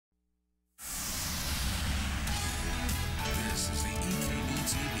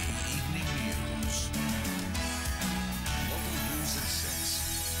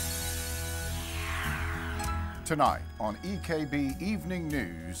Tonight on EKB Evening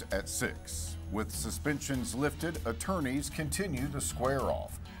News at 6. With suspensions lifted, attorneys continue to square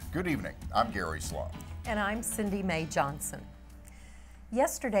off. Good evening, I'm Gary Slum. And I'm Cindy Mae Johnson.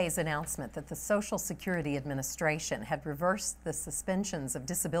 Yesterday's announcement that the Social Security Administration had reversed the suspensions of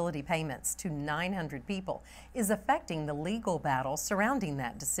disability payments to 900 people is affecting the legal battle surrounding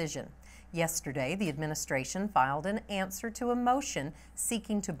that decision. Yesterday, the administration filed an answer to a motion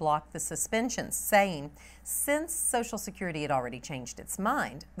seeking to block the suspensions, saying since Social Security had already changed its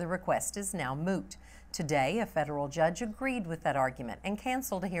mind, the request is now moot. Today, a federal judge agreed with that argument and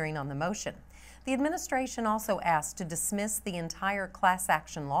canceled a hearing on the motion. The administration also asked to dismiss the entire class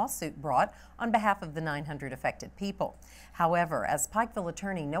action lawsuit brought on behalf of the 900 affected people. However, as Pikeville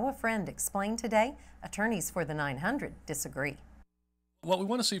attorney Noah Friend explained today, attorneys for the 900 disagree. What we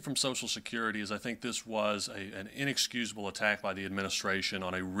want to see from Social Security is I think this was an inexcusable attack by the administration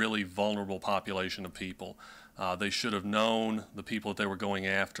on a really vulnerable population of people. They should have known the people that they were going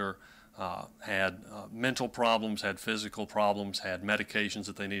after had mental problems, had physical problems, had medications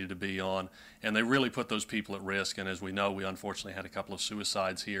that they needed to be on, and they really put those people at risk. And as we know, we unfortunately had a couple of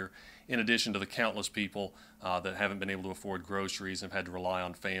suicides here, in addition to the countless people that haven't been able to afford groceries and have had to rely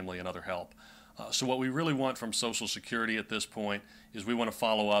on family and other help. So what we really want from Social Security at this point is we want to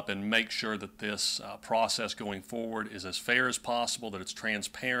follow up and make sure that this process going forward is as fair as possible, that it's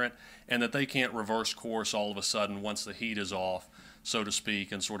transparent, and that they can't reverse course all of a sudden once the heat is off, so to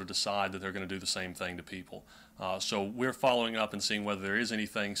speak, and sort of decide that they're going to do the same thing to people. So we're following up and seeing whether there is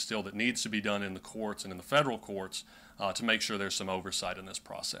anything still that needs to be done in the courts and in the federal courts to make sure there's some oversight in this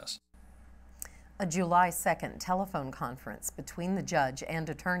process. A July 2nd telephone conference between the judge and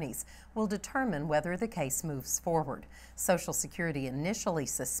attorneys will determine whether the case moves forward. Social Security initially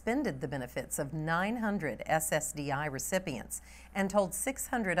suspended the benefits of 900 SSDI recipients and told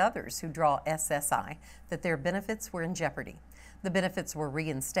 600 others who draw SSI that their benefits were in jeopardy. The benefits were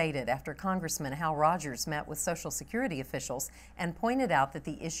reinstated after Congressman Hal Rogers met with Social Security officials and pointed out that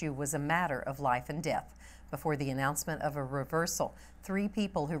the issue was a matter of life and death. Before the announcement of a reversal, 3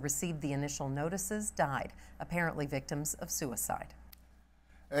 people who received the initial notices died, apparently victims of suicide.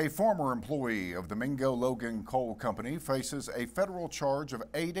 A former employee of the Mingo Logan Coal Company faces a federal charge of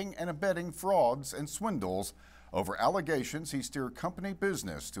aiding and abetting frauds and swindles over allegations he steered company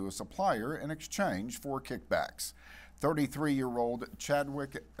business to a supplier in exchange for kickbacks. 33-year-old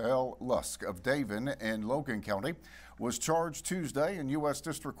Chadwick L. Lusk of Davin in Logan County was charged Tuesday in U.S.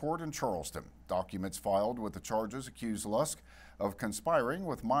 District Court in Charleston. Documents filed with the charges accuse Lusk of conspiring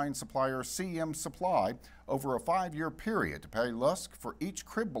with mine supplier CM Supply over a 5-year period to pay Lusk for each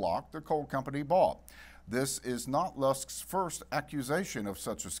crib block the coal company bought. This is not Lusk's first accusation of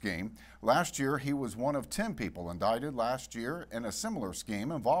such a scheme. Last year, he was one of 10 people indicted last year in a similar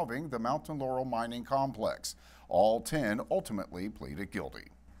scheme involving the Mountain Laurel mining complex. All 10 ultimately pleaded guilty.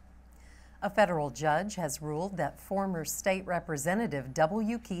 A federal judge has ruled that former state representative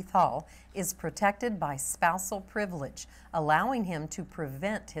W. Keith Hall is protected by spousal privilege, allowing him to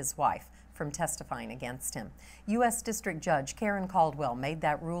prevent his wife from testifying against him. U.S. District Judge Karen Caldwell made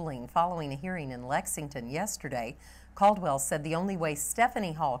that ruling following a hearing in Lexington yesterday. Caldwell said the only way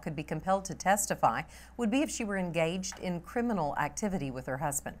Stephanie Hall could be compelled to testify would be if she were engaged in criminal activity with her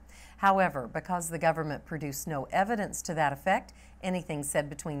husband. However, because the government produced no evidence to that effect, anything said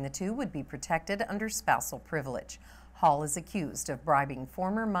between the two would be protected under spousal privilege. Hall is accused of bribing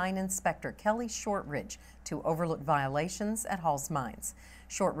former mine inspector Kelly Shortridge to overlook violations at Hall's mines.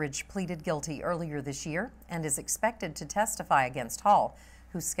 Shortridge pleaded guilty earlier this year and is expected to testify against Hall,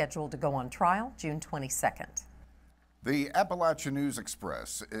 who's scheduled to go on trial June 22nd. The Appalachian News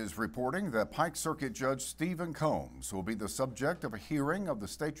Express is reporting that Pike Circuit Judge Stephen Combs will be the subject of a hearing of the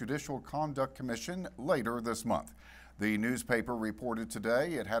State Judicial Conduct Commission later this month. The newspaper reported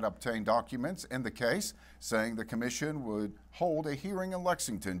today it had obtained documents in the case saying the commission would hold a hearing in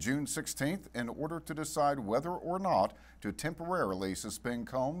Lexington June 16th in order to decide whether or not to temporarily suspend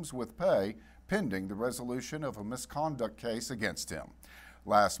Combs with pay pending the resolution of a misconduct case against him.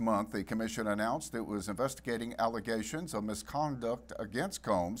 Last month, the commission announced it was investigating allegations of misconduct against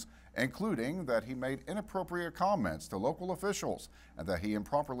Combs, including that he made inappropriate comments to local officials and that he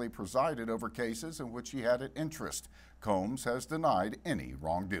improperly presided over cases in which he had an interest. Combs has denied any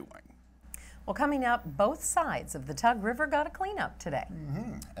wrongdoing. Well, coming up, both sides of the Tug River got a cleanup today.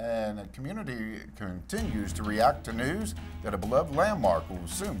 And the community continues to react to news that a beloved landmark will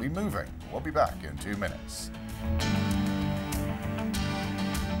soon be moving. We'll be back in 2 minutes.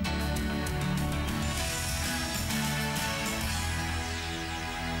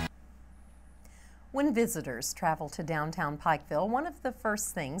 When visitors travel to downtown Pikeville, one of the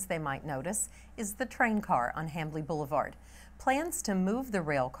first things they might notice is the train car on Hambly Boulevard. Plans to move the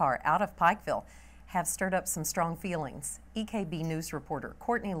rail car out of Pikeville have stirred up some strong feelings. EKB News reporter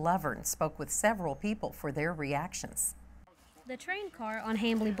Courtney Lovern spoke with several people for their reactions. The train car on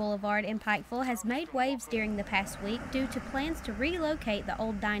Hambly Boulevard in Pikeville has made waves during the past week due to plans to relocate the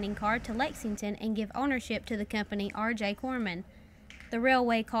old dining car to Lexington and give ownership to the company R.J. Corman. The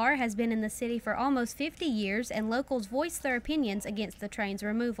railway car has been in the city for almost 50 years, and locals voiced their opinions against the train's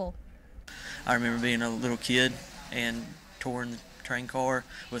removal. I remember being a little kid and touring the train car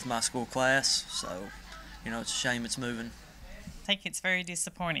with my school class, so, it's a shame it's moving. I think it's very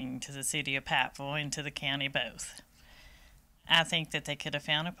disappointing to the city of Pikeville and to the county both. I think that they could have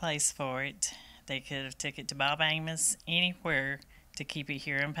found a place for it. They could have took it to Bob Amos, anywhere, to keep it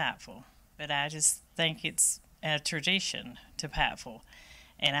here in Pikeville. But I just think it's a tradition to Pikeville,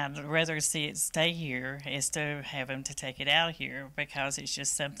 and I'd rather see it stay here as to have them to take it out here, because it's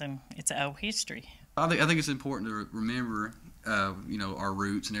just something, it's an old history. I think it's important to remember, our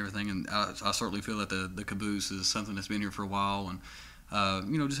roots and everything, and I certainly feel that the caboose is something that's been here for a while,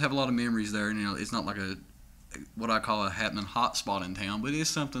 and just have a lot of memories there. And it's not like what I call a happening hot spot in town, but it is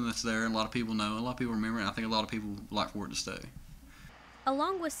something that's there, and a lot of people know, and a lot of people remember it, and I think a lot of people like for it to stay.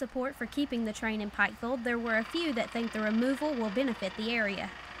 Along with support for keeping the train in Pikeville, there were a few that think the removal will benefit the area.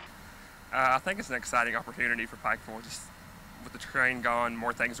 I think it's an exciting opportunity for Pikeville. Just with the train gone,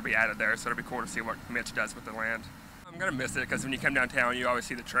 more things will be added there, so it'll be cool to see what Mitch does with the land. I'm going to miss it, because when you come downtown, you always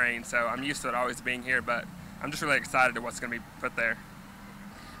see the train, so I'm used to it always being here, but I'm just really excited to what's going to be put there.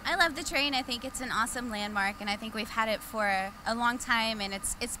 I love the train. I think it's an awesome landmark, and I think we've had it for a long time, and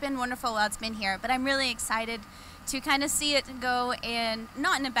it's been wonderful while it's been here. But I'm really excited to kind of see it go, and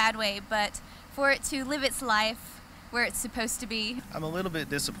not in a bad way, but for it to live its life where it's supposed to be. I'm a little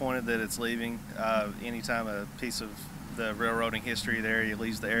bit disappointed that it's leaving. Anytime a piece of the railroading history of the area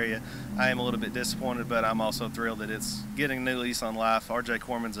leaves the area, I am a little bit disappointed, but I'm also thrilled that it's getting a new lease on life. R.J.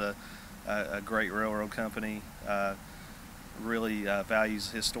 Corman's a great railroad company. Really values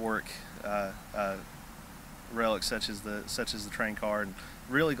historic relics such as the train car, and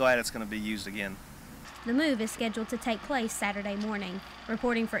really glad it's going to be used again. The move is scheduled to take place Saturday morning.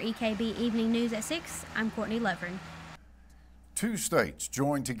 Reporting for EKB Evening News at 6, I'm Courtney Lovern. 2 states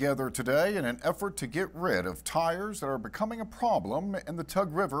joined together today in an effort to get rid of tires that are becoming a problem in the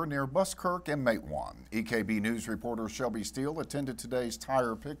Tug River near Buskirk and Matewan. EKB News reporter Shelby Steele attended today's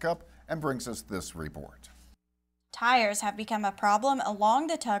tire pickup and brings us this report. Tires have become a problem along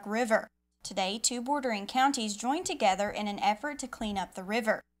the Tug River. Today, 2 bordering counties joined together in an effort to clean up the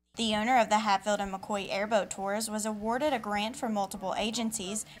river. The owner of the Hatfield and McCoy Airboat Tours was awarded a grant from multiple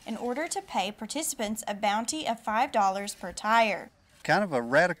agencies in order to pay participants a bounty of $5 per tire. Kind of a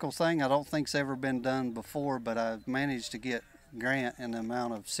radical thing I don't think's ever been done before, but I've managed to get a grant in the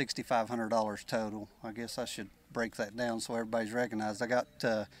amount of $6,500 total. I guess I should break that down so everybody's recognized. I got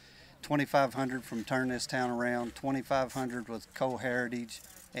 $2,500 from Turn This Town Around, $2,500 with Coal Heritage,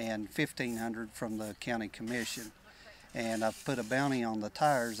 and $1,500 from the County Commission. And I've put a bounty on the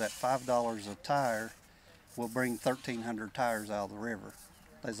tires at $5 a tire will bring 1,300 tires out of the river.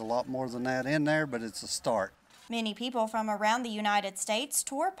 There's a lot more than that in there, but it's a start. Many people from around the United States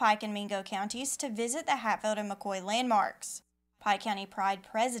tour Pike and Mingo counties to visit the Hatfield and McCoy landmarks. Pike County Pride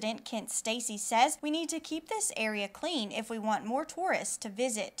President Kent Stacy says we need to keep this area clean if we want more tourists to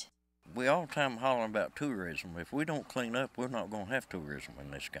visit. We all the time hollering about tourism. If we don't clean up, we're not going to have tourism in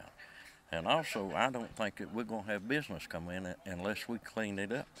this county. And also, I don't think that we're going to have business come in unless we clean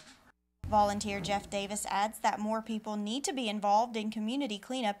it up. Volunteer Jeff Davis adds that more people need to be involved in community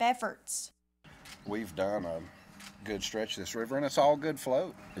cleanup efforts. We've done a good stretch of this river, and it's all good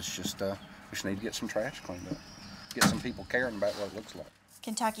float. It's just, we just need to get some trash cleaned up, get some people caring about what it looks like.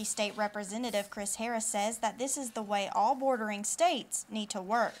 Kentucky State Representative Chris Harris says that this is the way all bordering states need to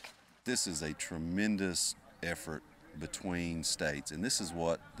work. This is a tremendous effort between states, and this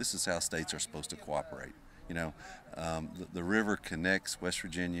is how states are supposed to cooperate. The river connects West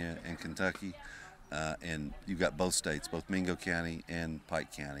Virginia and Kentucky, and you've got both states, both Mingo County and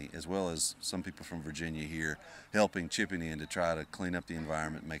Pike County, as well as some people from Virginia here chipping in to try to clean up the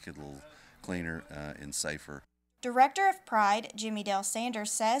environment, make it a little cleaner and safer. Director of Pride Jimmy Dale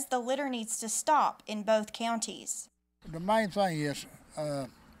Sanders says the litter needs to stop in both counties. The main thing is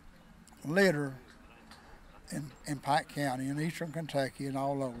litter in Pike County and eastern Kentucky and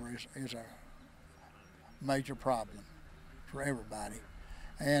all over is a major problem for everybody.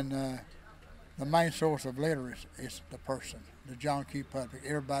 And the main source of litter is the person, the John Q. Public.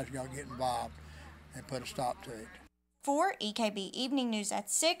 Everybody's got to get involved and put a stop to it. For EKB Evening News at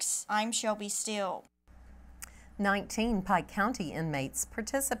 6, I'm Shelby Steele. 19 Pike County inmates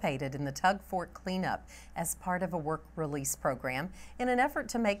participated in the Tug Fort cleanup as part of a work release program in an effort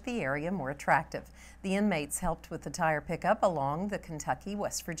to make the area more attractive. The inmates helped with the tire pickup along the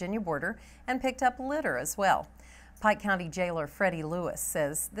Kentucky-West Virginia border and picked up litter as well. Pike County Jailer Freddie Lewis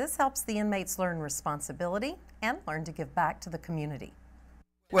says this helps the inmates learn responsibility and learn to give back to the community.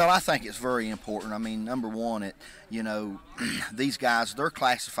 Well, I think it's very important. I mean, number one, these guys, they're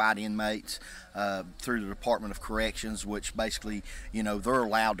classified inmates through the Department of Corrections, which basically, they're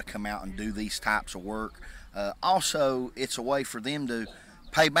allowed to come out and do these types of work. Also, it's a way for them to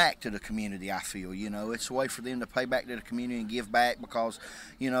pay back to the community, I feel. It's a way for them to pay back to the community and give back because,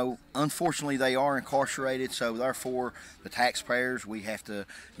 unfortunately they are incarcerated, so therefore the taxpayers, we have to,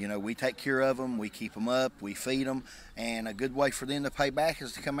 we take care of them, we keep them up, we feed them, and a good way for them to pay back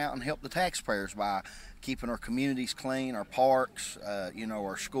is to come out and help the taxpayers by keeping our communities clean, our parks,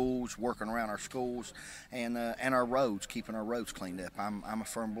 our schools, working around our schools, and our roads, keeping our roads cleaned up. I'm a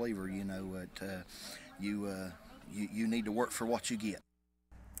firm believer, you need to work for what you get.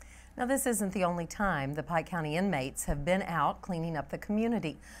 Now, this isn't the only time the Pike County inmates have been out cleaning up the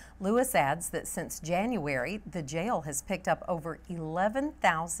community. Lewis adds that since January, the jail has picked up over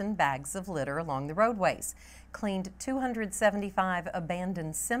 11,000 bags of litter along the roadways, cleaned 275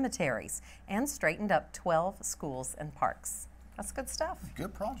 abandoned cemeteries, and straightened up 12 schools and parks. That's good stuff.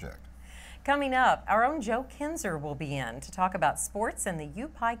 Good project. Coming up, our own Joe Kinzer will be in to talk about sports and the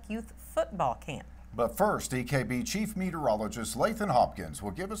U-Pike Youth Football Camp. But first, EKB Chief Meteorologist Lathan Hopkins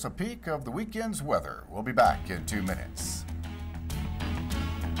will give us a peek of the weekend's weather. We'll be back in 2 minutes.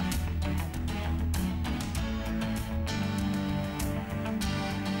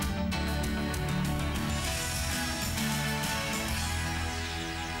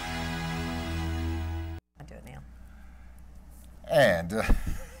 I'll do it now. And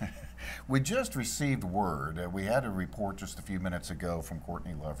we just received word, we had a report just a few minutes ago from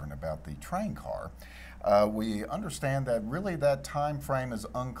Courtney Lovren about the train car. We understand that really that time frame is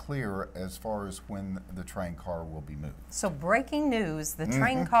unclear as far as when the train car will be moved. So breaking news, the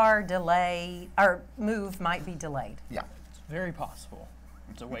train car delay or move might be delayed. Yeah. It's very possible.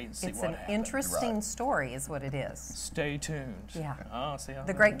 To wait and see it's what an happens. interesting story is what it is. Stay tuned. Yeah. Oh, see how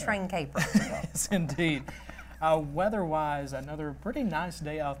the great train caper. Yes, indeed. Weather-wise, another pretty nice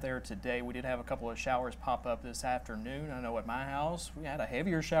day out there today. We did have a couple of showers pop up this afternoon. I know at my house we had a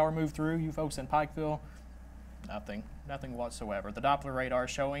heavier shower move through. You folks in Pikeville, nothing whatsoever. The Doppler radar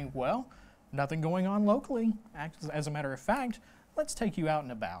showing, well, nothing going on locally. As a matter of fact, let's take you out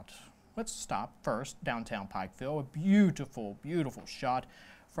and about. Let's stop first downtown Pikeville. A beautiful, beautiful shot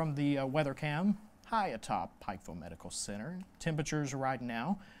from the weather cam high atop Pikeville Medical Center. Temperatures right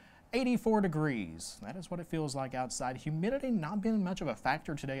now 84 degrees. That is what it feels like outside. Humidity not been much of a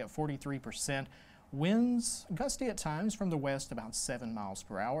factor today at 43%. Winds gusty at times from the west about 7 miles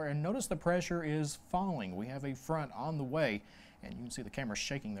per hour. And notice the pressure is falling. We have a front on the way. And you can see the camera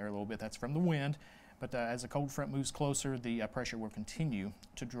shaking there a little bit. That's from the wind. But as the cold front moves closer, the pressure will continue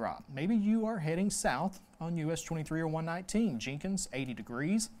to drop. Maybe you are heading south on US 23 or 119. Jenkins, 80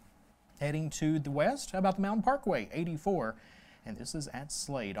 degrees. Heading to the west, how about the Mountain Parkway, 84. And this is at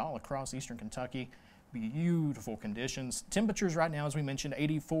Slade, all across eastern Kentucky. Beautiful conditions. Temperatures right now, as we mentioned,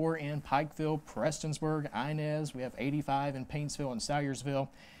 84 in Pikeville, Prestonsburg, Inez. We have 85 in Painesville and Salyersville.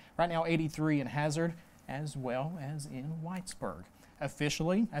 Right now, 83 in Hazard, as well as in Whitesburg.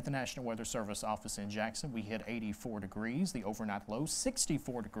 Officially, at the National Weather Service office in Jackson, we hit 84 degrees. The overnight low,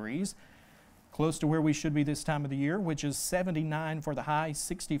 64 degrees. Close to where we should be this time of the year, which is 79 for the high,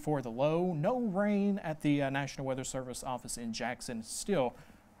 60 for the low. No rain at the National Weather Service office in Jackson. Still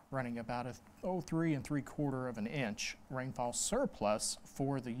running about a 3 3/4 inch rainfall surplus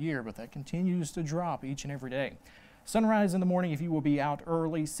for the year, but that continues to drop each and every day. Sunrise in the morning if you will be out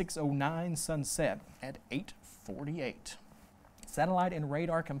early, 6:09. Sunset at 8:48. Satellite and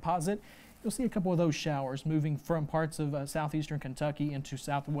radar composite. You'll see a couple of those showers moving from parts of southeastern Kentucky into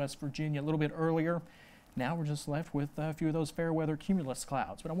southwest Virginia a little bit earlier. Now we're just left with a few of those fair weather cumulus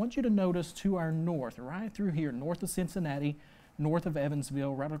clouds. But I want you to notice to our north, right through here, north of Cincinnati, north of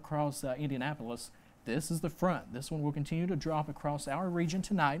Evansville, right across Indianapolis, this is the front. This one will continue to drop across our region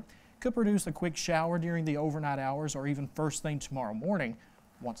tonight. Could produce a quick shower during the overnight hours or even first thing tomorrow morning.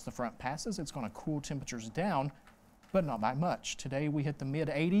 Once the front passes, it's going to cool temperatures down, but not by much. Today we hit the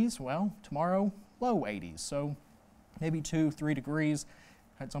mid-80s. Well, tomorrow, low 80s. So maybe 2-3 degrees.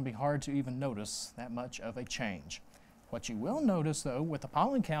 It's going to be hard to even notice that much of a change. What you will notice, though, with the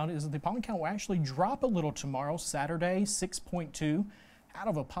pollen count is that the pollen count will actually drop a little tomorrow, Saturday, 6.2. out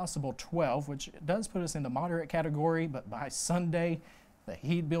of a possible 12, which does put us in the moderate category, but by Sunday, the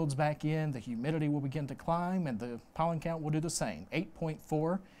heat builds back in, the humidity will begin to climb, and the pollen count will do the same.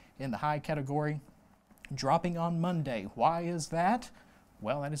 8.4 in the high category, dropping on Monday. Why is that?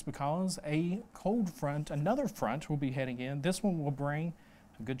 Well, that is because a cold front, another front, will be heading in. This one will bring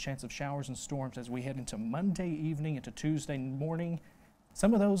a good chance of showers and storms as we head into Monday evening, into Tuesday morning.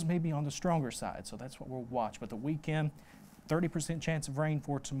 Some of those may be on the stronger side, so that's what we'll watch. But the weekend, 30% chance of rain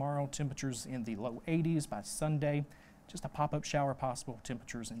for tomorrow, temperatures in the low 80s by Sunday. Just a pop-up shower possible,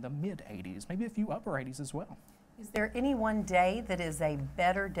 temperatures in the mid-80s, maybe a few upper 80s as well. Is there any one day that is a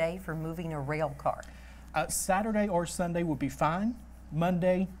better day for moving a rail car? Saturday or Sunday would be fine.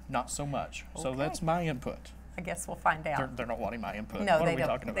 Monday, not so much. Okay. So that's my input. I guess we'll find out. They're not wanting my input. No, what they are we don't.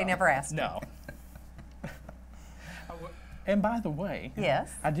 talking about? They never asked. No. And by the way,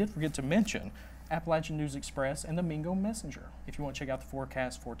 yes, I did forget to mention Appalachian News Express and the Mingo Messenger. If you want to check out the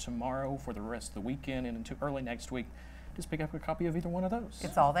forecast for tomorrow, for the rest of the weekend, and into early next week, just pick up a copy of either one of those.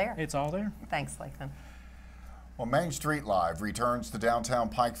 It's all there. It's all there. Thanks, Lathan. Well, Main Street Live returns to downtown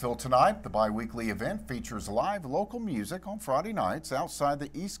Pikeville tonight. The bi-weekly event features live local music on Friday nights outside the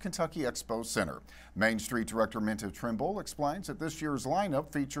East Kentucky Expo Center. Main Street Director Minta Trimble explains that this year's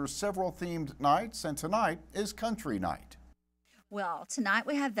lineup features several themed nights, and tonight is Country Night. Well, tonight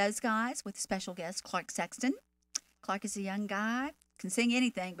we have those guys with special guest Clark Sexton. Clark is a young guy, can sing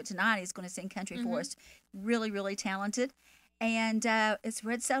anything, but tonight he's going to sing country for us. Really, really talented. And it's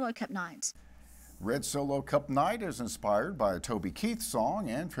Red Solo Cup night. Red Solo Cup Night is inspired by a Toby Keith song,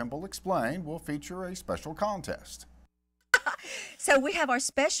 and Trimble explained will feature a special contest. So we have our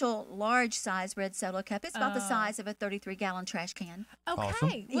special large size Red Solo Cup. It's about the size of a 33-gallon trash can. Okay.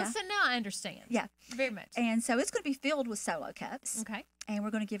 Awesome. Well, so now I understand. Yeah. Very much. And so it's going to be filled with Solo Cups. Okay. And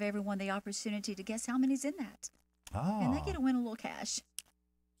we're going to give everyone the opportunity to guess how many's in that. And they get to win a little cash.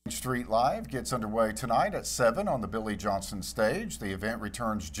 Main Street Live gets underway tonight at 7 on the Billy Johnson stage. The event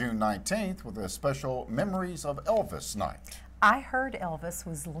returns June 19th with a special Memories of Elvis night. I heard Elvis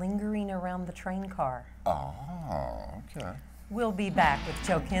was lingering around the train car. Oh, okay. We'll be back with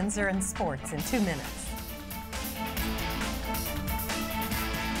Joe Kinzer and sports in 2 minutes.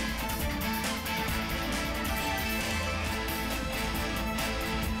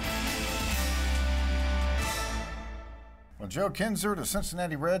 Well, Joe Kinzer, the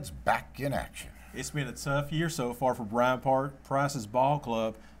Cincinnati Reds back in action. It's been a tough year so far for Bryant Price's ball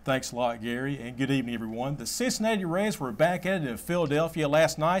club. Thanks a lot, Gary, and good evening, everyone. The Cincinnati Reds were back at it in Philadelphia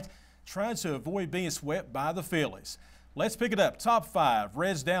last night, trying to avoid being swept by the Phillies. Let's pick it up. Top 5.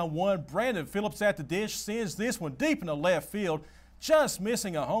 Reds down 1. Brandon Phillips at the dish sends this one deep in the left field, just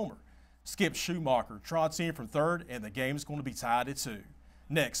missing a homer. Skip Schumacher trots in from third, and the game is going to be tied at 2.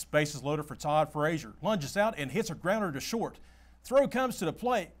 Next, bases loaded for Todd Frazier. Lunges out and hits a grounder to short. Throw comes to the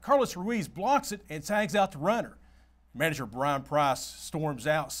plate. Carlos Ruiz blocks it and tags out the runner. Manager Brian Price storms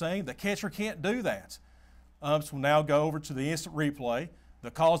out, saying the catcher can't do that. Umps will now go over to the instant replay.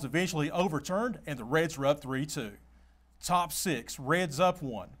 The call is eventually overturned, and the Reds are up 3-2. Top 6, Reds up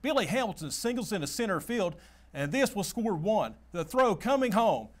 1. Billy Hamilton singles into center field, and this will score 1. The throw coming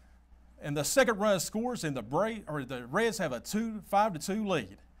home, and the second run scores, and the Reds have a 5-2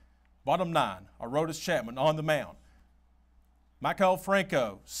 lead. Bottom 9, Aroldis Chapman on the mound. Michael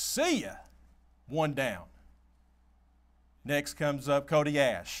Franco, see ya, 1 down. Next comes up Cody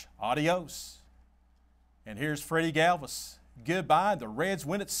Ash, adios. And here's Freddie Galvis, goodbye. The Reds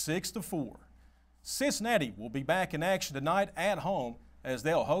win it 6-4. Cincinnati will be back in action tonight at home as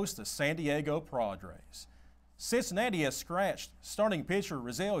they'll host the San Diego Padres. Cincinnati has scratched starting pitcher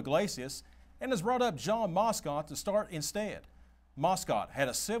Raisel Iglesias and has brought up John Moscott to start instead. Moscott had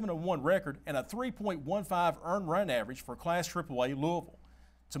a 7-1 record and a 3.15 earned run average for Class AAA Louisville.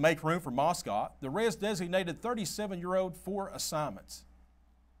 To make room for Moscott, the Reds designated 37-year-old for assignments.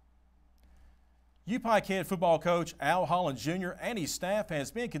 UPike head football coach Al Holland Jr. and his staff has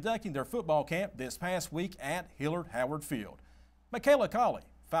been conducting their football camp this past week at Hillard Howard Field. Michaela Colley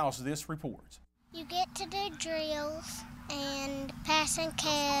files this report. You get to do drills and pass and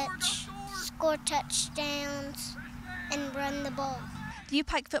catch, score touchdowns, and run the ball. The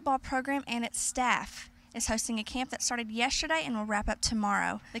UPike football program and its staff is hosting a camp that started yesterday and will wrap up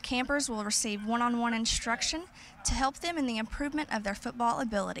tomorrow. The campers will receive one-on-one instruction to help them in the improvement of their football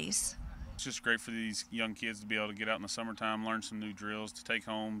abilities. It's just great for these young kids to be able to get out in the summertime, learn some new drills to take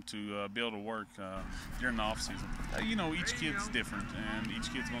home to be able to work during the off season. You know, each kid's different, and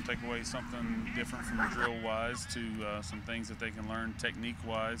each kid's going to take away something different from drill-wise to some things that they can learn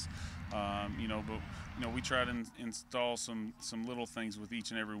technique-wise. You know, but you know, we try to install some little things with each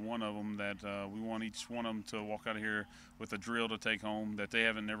and every one of them that we want each one of them to walk out of here with a drill to take home that they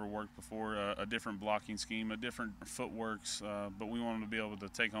haven't never worked before, a different blocking scheme, a different footworks, but we want them to be able to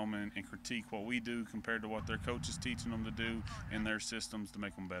take home and critique what we do compared to what their coach is teaching them to do in their systems to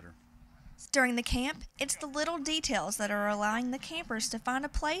make them better. During the camp, it's the little details that are allowing the campers to find a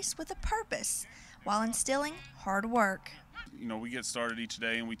place with a purpose while instilling hard work. You know, we get started each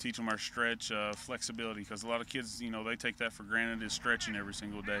day and we teach them our stretch flexibility, because a lot of kids, you know, they take that for granted is stretching every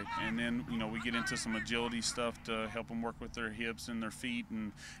single day. And then, you know, we get into some agility stuff to help them work with their hips and their feet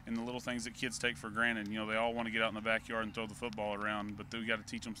and the little things that kids take for granted. You know, they all want to get out in the backyard and throw the football around, but we got to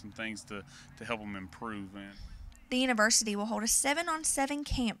teach them some things to help them improve, man. The university will hold a 7-on-7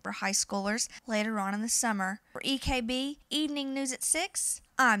 camp for high schoolers later on in the summer. For EKB Evening News at 6,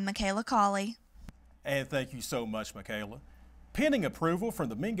 I'm Michaela Cawley. And thank you so much, Michaela. Pending approval from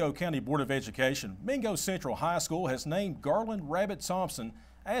the Mingo County Board of Education, Mingo Central High School has named Garland Rabbit Thompson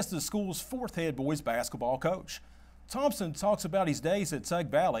as the school's fourth head boys basketball coach. Thompson talks about his days at Tug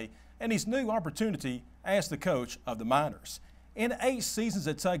Valley and his new opportunity as the coach of the Miners. In 8 seasons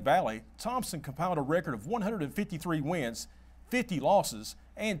at Tug Valley, Thompson compiled a record of 153 wins, 50 losses,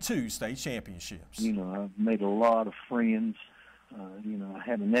 and 2 state championships. You know, I've made a lot of friends. You know, I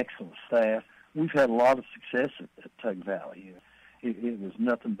had an excellent staff. We've had a lot of success at Tug Valley. It was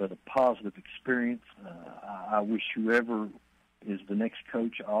nothing but a positive experience. I wish whoever is the next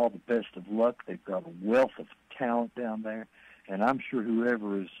coach all the best of luck. They've got a wealth of talent down there, and I'm sure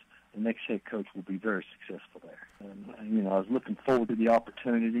whoever is the next head coach will be very successful there. And, you know, I was looking forward to the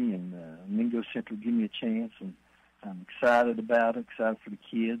opportunity, and Mingo Central gave me a chance, and I'm excited about it, excited for the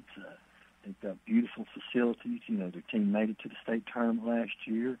kids. They've got beautiful facilities. You know, their team made it to the state tournament last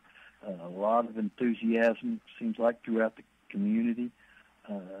year. A lot of enthusiasm, seems like, throughout the community.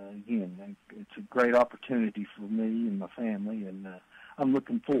 Again, it's a great opportunity for me and my family, and I'm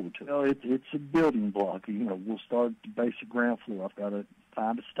looking forward to it. It's a building block. You know, we'll start at the basic ground floor. I've got to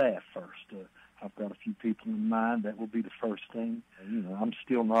find a staff first. I've got a few people in mind. That will be the first thing. You know, I'm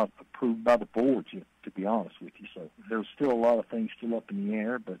still not approved by the board yet, to be honest with you. So there's still a lot of things still up in the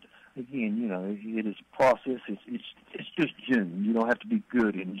air, but again, you know, it is a process. It's just June. You don't have to be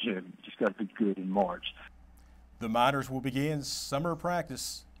good in June. You just got to be good in March. The Miners will begin summer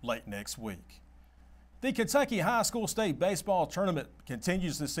practice late next week. The Kentucky High School State Baseball Tournament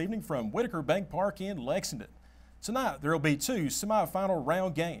continues this evening from Whitaker Bank Park in Lexington. Tonight, there will be 2 semifinal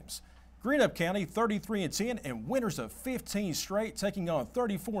round games. Greenup County 33-10 and winners of 15 straight taking on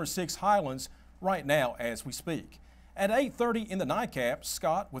 34-6 Highlands right now as we speak. At 8:30 in the nightcap,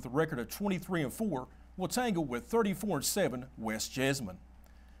 Scott, with a record of 23-4, will tangle with 34-7 West Jessamine.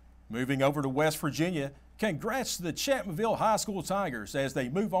 Moving over to West Virginia, congrats to the Chapmanville High School Tigers as they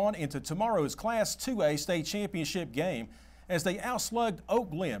move on into tomorrow's Class 2A state championship game as they outslugged Oak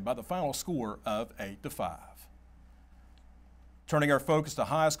Glen by the final score of 8-5. Turning our focus to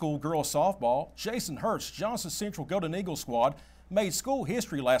high school girls softball, Jason Hurt's Johnson Central Golden Eagles squad made school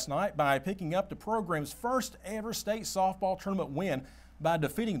history last night by picking up the program's first ever state softball tournament win by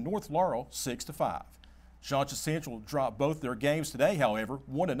defeating North Laurel 6-5. Johnson Central dropped both their games today, however,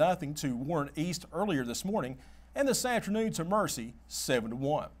 1-0 to Warren East earlier this morning and this afternoon to Mercy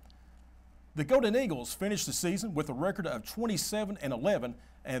 7-1. The Golden Eagles finished the season with a record of 27-11,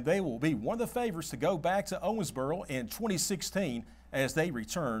 and they will be one of the favorites to go back to Owensboro in 2016 as they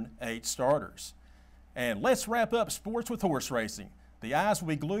return 8 starters. And let's wrap up sports with horse racing. The eyes will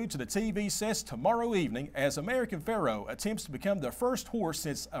be glued to the TV sets tomorrow evening as American Pharoah attempts to become the first horse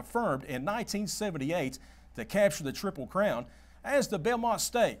since affirmed in 1978 to capture the Triple Crown as the Belmont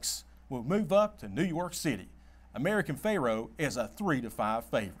Stakes will move up to New York City. American Pharoah is a 3-5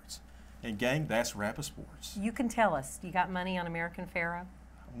 favorite. And gang, that's wrap of sports. You can tell us, you got money on American Pharoah?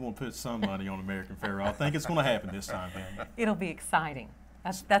 I'm going to put some money on American Pharoah. I think it's going to happen this time, gang. It'll be exciting.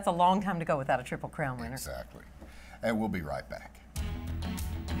 That's a long time to go without a Triple Crown winner. Exactly. And we'll be right back.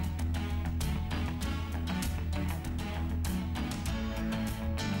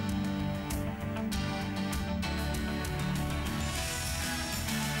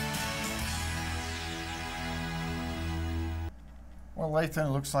 Well, Lathan,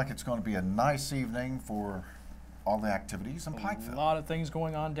 it looks like it's going to be a nice evening for all the activities in Pikeville. A lot of things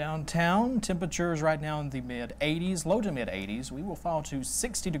going on downtown. Temperatures right now in the mid-80s, low to mid-80s. We will fall to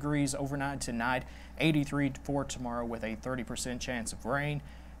 60 degrees overnight tonight, 83 for tomorrow with a 30% chance of rain.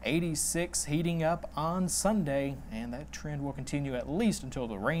 86 heating up on Sunday, and that trend will continue at least until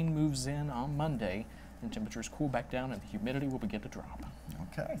the rain moves in on Monday and temperatures cool back down and the humidity will begin to drop.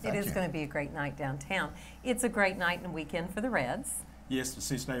 Okay, It is going to be a great night downtown. It's a great night and weekend for the Reds. Yes, the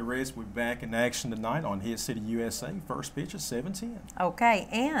Cincinnati Reds will be back in action tonight on Hit City USA. First pitch at 7:10. Okay,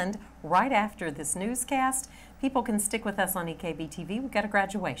 and right after this newscast, people can stick with us on EKB TV. We've got a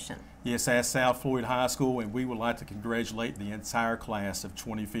graduation. Yes, at South Floyd High School, and we would like to congratulate the entire class of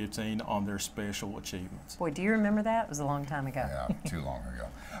 2015 on their special achievements. Boy, do you remember that? It was a long time ago. Yeah, too long ago.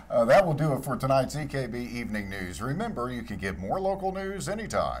 That will do it for tonight's EKB Evening News. Remember, you can get more local news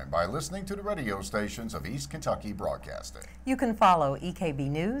anytime by listening to the radio stations of East Kentucky Broadcasting. You can follow EKB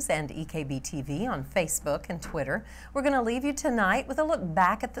News and EKB TV on Facebook and Twitter. We're going to leave you tonight with a look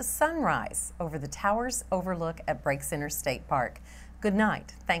back at the sunrise over the towers overlook at Breaks Interstate Park. Good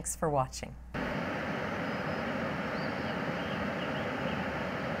night. Thanks for watching.